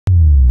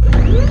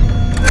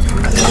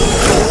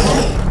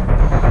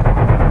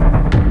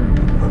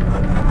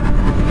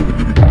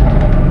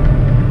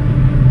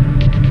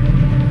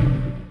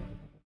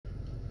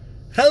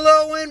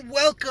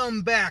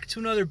welcome back to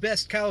another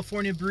Best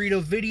California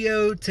Burrito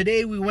video.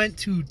 Today we went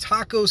to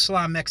Tacos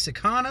La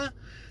Mexicana.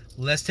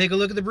 Let's take a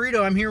look at the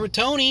burrito. I'm here with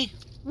Tony.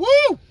 Woo!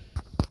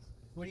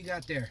 What do you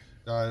got there?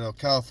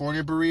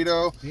 California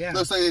burrito. Yeah.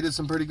 Looks like they did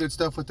some pretty good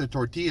stuff with the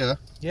tortilla.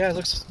 Yeah, it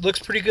looks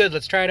pretty good.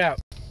 Let's try it out.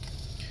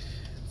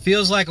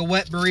 Feels like a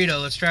wet burrito.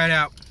 Let's try it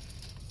out.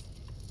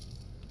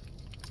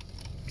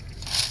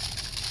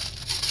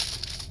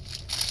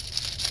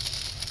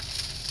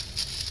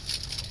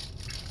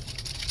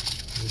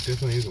 It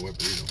definitely is a wet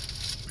burrito.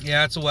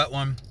 Yeah, it's a wet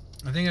one.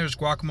 I think there's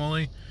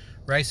guacamole,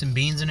 rice, and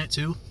beans in it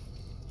too.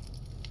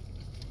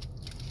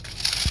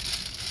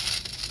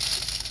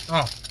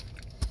 Oh.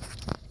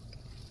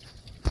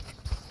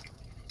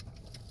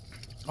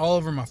 All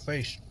over my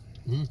face.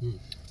 Mm-hmm.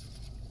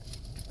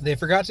 They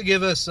forgot to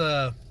give us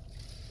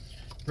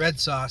red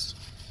sauce.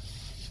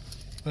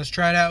 Let's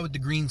try it out with the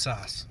green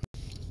sauce.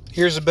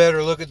 Here's a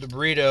better look at the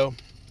burrito.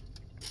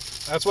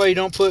 That's why you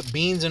don't put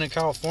beans in a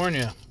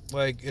California.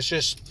 Like, it's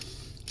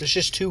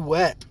just too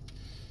wet.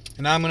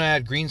 And now I'm gonna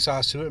add green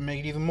sauce to it and make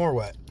it even more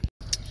wet.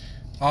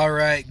 All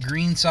right,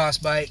 green sauce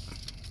bite.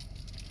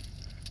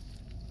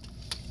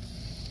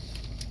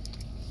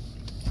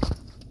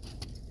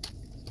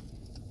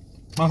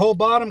 My whole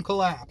bottom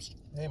collapsed.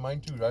 Hey,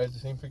 mine too, right? At the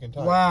same freaking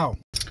time. Wow.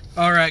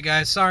 All right,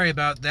 guys, sorry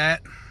about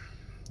that.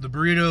 The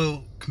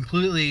burrito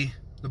completely,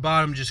 the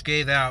bottom just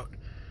gave out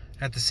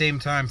at the same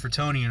time for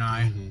Tony and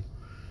I. Mm-hmm.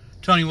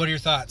 Tony, what are your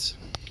thoughts?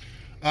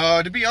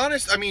 To be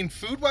honest, I mean,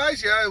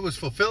 food-wise, yeah, it was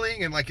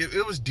fulfilling and like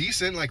it was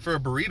decent, like for a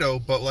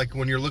burrito. But like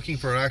when you're looking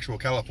for an actual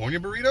California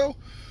burrito,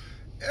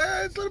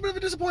 it's a little bit of a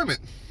disappointment.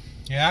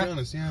 Yeah. To be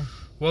honest, yeah.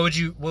 What would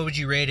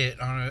you rate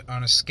it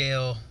on a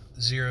scale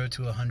 0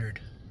 to 100?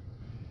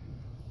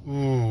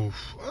 Ooh,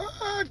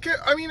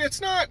 I mean,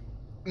 it's not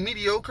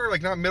mediocre,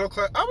 like not middle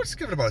class. I would just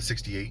give it about a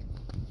 68.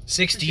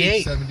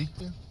 68. 70.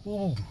 Yeah.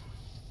 Ooh,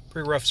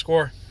 pretty rough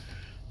score.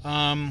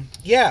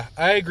 Yeah,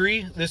 I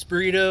agree. This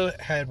burrito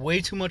had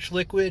way too much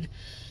liquid.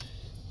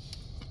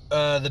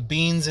 The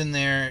beans in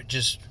there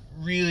just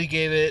really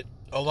gave it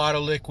a lot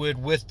of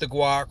liquid with the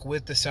guac,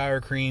 with the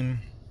sour cream.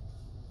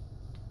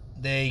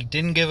 They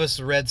didn't give us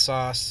the red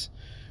sauce.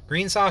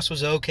 Green sauce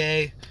was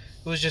okay.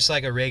 It was just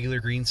like a regular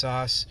green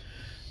sauce.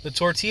 The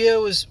tortilla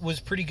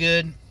was pretty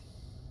good.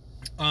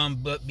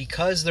 But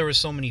because there was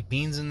so many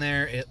beans in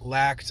there, it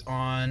lacked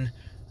on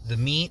the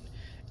meat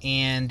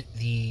and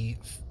the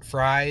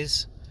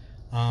fries.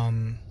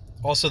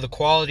 Also, the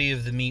quality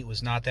of the meat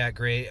was not that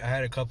great. I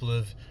had a couple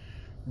of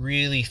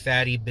really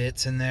fatty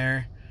bits in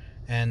there,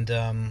 and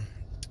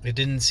it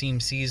didn't seem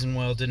seasoned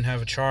well. It didn't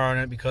have a char on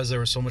it because there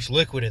was so much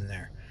liquid in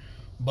there.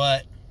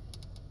 But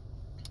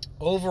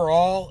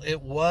overall,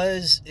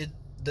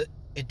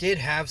 it did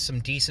have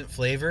some decent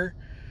flavor.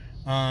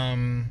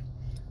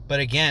 But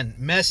again,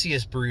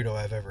 messiest burrito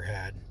I've ever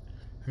had.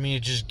 I mean,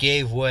 it just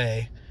gave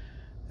way.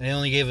 They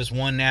only gave us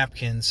one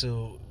napkin,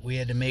 so we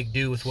had to make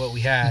do with what we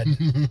had.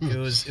 It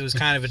was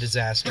kind of a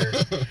disaster.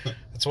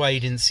 That's why you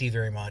didn't see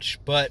very much.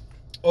 But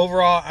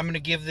overall, I'm gonna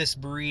give this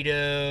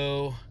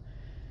burrito.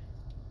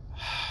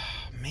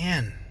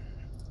 Man,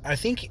 I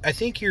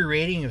think your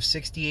rating of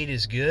 68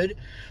 is good,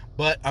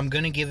 but I'm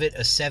gonna give it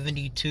a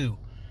 72.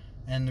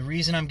 And the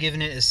reason I'm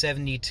giving it a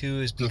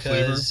 72 is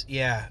because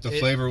the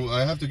flavor,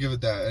 I have to give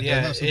it that.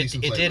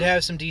 It did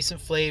have some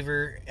decent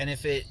flavor, and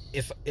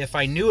if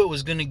I knew it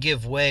was going to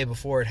give way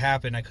before it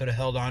happened, I could have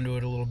held on to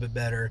it a little bit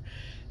better,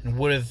 and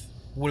would have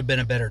been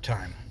a better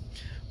time.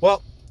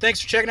 Well,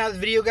 thanks for checking out the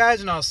video, guys,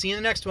 and I'll see you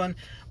in the next one.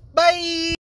 Bye.